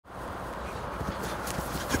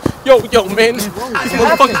Yo, man, these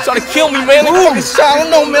motherfuckers trying to kill me, man. They fucking shot. I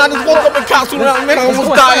don't know, man. I just woke up in costume, man. I almost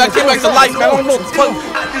died. I came back to life, man. I don't know what the fuck.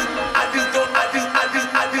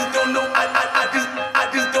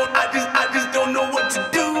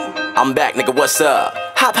 I'm back, nigga, what's up?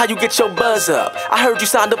 Hop, how you get your buzz up? I heard you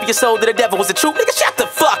signed up for your soul to the devil. Was it true? Nigga, shut the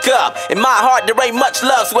fuck up. In my heart, there ain't much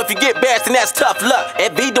love, so if you get bashed, then that's tough luck.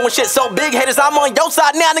 FB doing shit so big, haters, I'm on your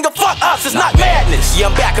side now, nigga, fuck us, it's not madness. Yeah,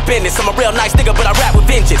 I'm back up in this, I'm a real nice nigga, but I rap with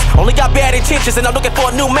vengeance. Only got bad intentions, and I'm looking for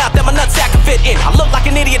a new mouth that my nutsack can fit in. I look like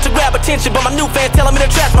an idiot to grab attention, but my new fans telling me to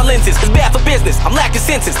trash my lenses. It's bad for business, I'm lacking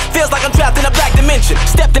senses. Feels like I'm trapped in a black dimension.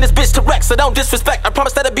 Stepped in this bitch to wreck, so don't disrespect. I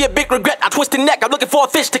promise that'll be a big regret. I twist the neck, I'm looking for a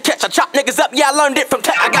fish to catch. I chop niggas up, yeah, I learned it from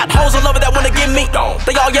tech. I got hoes all over that wanna get me.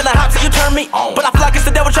 They all yelling Hopsin, you turn me. But I feel like it's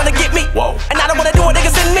the devil trying to get me. And I don't wanna do what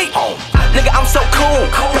niggas in me. Nigga, I'm so cool,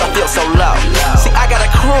 but I feel so low. See, I got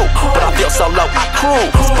a crew, but I feel so low. I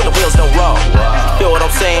cruise, but the wheels don't roll. Feel what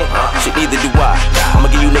I'm saying? Shit, neither do I.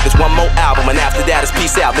 I'ma give you niggas one more album, and after that it's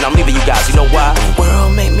peace out. Then I'm leaving you guys, you know why? The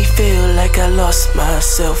world made me feel like I lost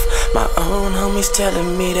myself. My own homies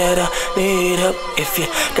telling me that I need help. If you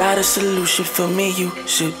got a solution for me, you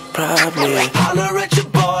should probably holler at your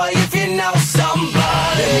boy if you know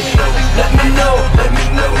somebody. Let me know, let me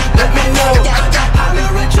know, let me know.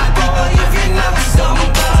 Holler at your boy if you know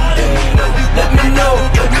somebody. Let me know,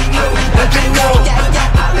 let me know, let me know.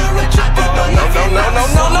 Holler at your boy. No.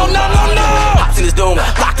 Hopsin is doomed,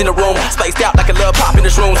 locked in a room, spaced out like a little pop in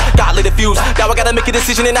the shrooms. God lit a fuse, now I gotta make a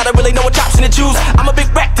decision and I don't really know which option to choose. I'm a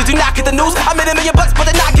big wreck, did you not get the news? I made $1 million bucks, but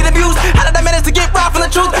they not get abused. How did I manage to get robbed from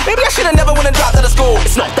the truth? Maybe I should've never went and dropped out of school.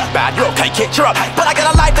 It's not that bad, you're okay, kid, cheer up. But I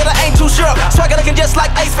got a life that I ain't too sure of, so I gotta looking just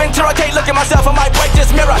like Ace Ventura. Can't look at myself, I might break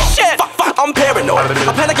this mirror. Shit, fuck, I'm paranoid.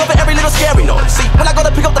 I panic over every little scary noise. See, when I go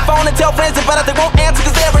to pick up the phone and tell friends about it, they won't answer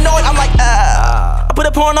cause they're annoyed. I'm like, I put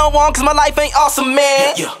a porno on cause my life ain't awesome,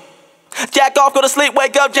 man. Jack off, go to sleep,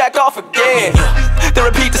 wake up, jack off again. Then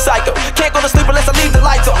repeat the cycle. Can't go to sleep unless I leave the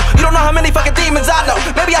lights on. You don't know how many fucking demons I know.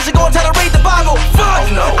 Maybe I should go and tell her to read the Bible.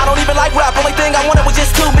 Fuck no, I don't even like rap. Only thing I wanted was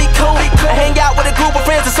just to be cool. I hang out with a group of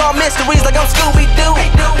friends and solve mysteries like I'm Scooby-Doo.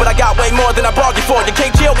 But I got way more than I bargained for. You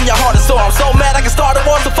can't chill when your heart is sore. I'm so mad I can start a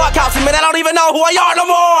war. So fuck Hopsin, man, I don't even know who I are no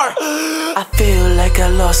more. I feel like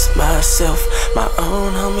I lost myself. My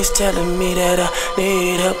own homies telling me that I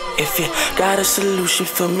need help. If you got a solution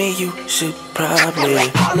for me, you should probably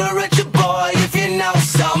holler at your boy if you know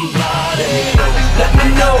somebody. Let me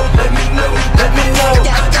know, let me know, let me know.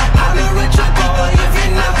 Holler at your boy if you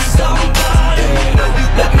know somebody.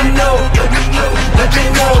 Let me know, let me know, let me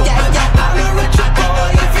know. Holler at your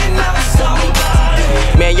boy if you know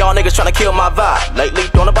somebody. Man, y'all niggas tryna kill my vibe. Lately,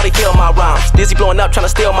 don't nobody feel my rhymes. Dizzy blowing up, tryna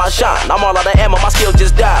steal my shine. I'm all out of ammo, my skills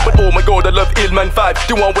just died. But oh my god, I love Illman 5.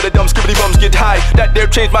 Do one with a dumb skibbity bums get high. That there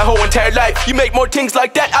changed my whole entire life. You make more things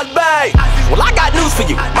like that, I'll buy. Well, I got news for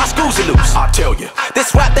you, my screws are loose. I tell you,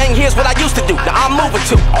 this rap thing here's what I used to do. Now I'm moving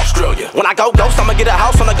to Australia. When I go ghost, I'ma get a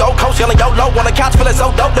house on the Gold Coast. Yelling YOLO on the couch, feeling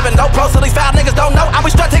so dope. Living no pro, so these 5 niggas don't know. I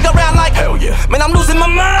be strutting around like hell yeah. Man, I'm losing my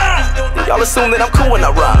mind. Y'all assume that I'm cool when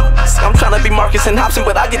I rhyme. I'm trying to be Marcus and Hopsin,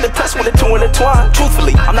 but I get depressed when the two intertwine.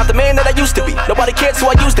 Truthfully, I'm not the man that I used to be. Nobody cares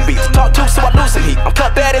who I used to be. Talk to, so I lose some heat. I'm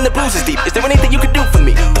cut bad and the bruise is deep. Is there anything you could do for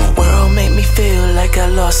me? The world made me feel like I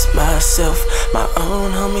lost myself. My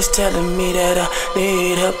own homies telling me that I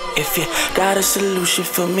need help. If you got a solution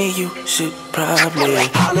for me, you should probably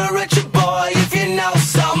holler at your boy if you know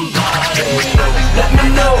somebody. Let me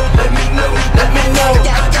know, let me know, let me know.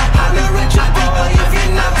 Holler at your boy if you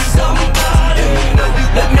know somebody.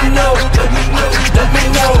 Let me know, let me know, let me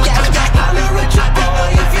know. Holler at your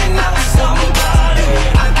boy if you know somebody.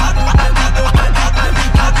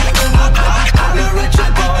 Holler at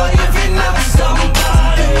your boy if you know somebody.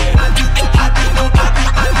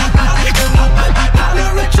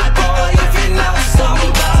 Holler at your boy if you know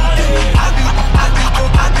somebody.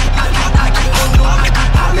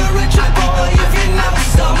 Holler at your boy if you know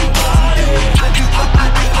somebody.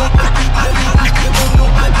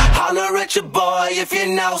 Holler at your boy if you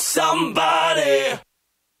know somebody.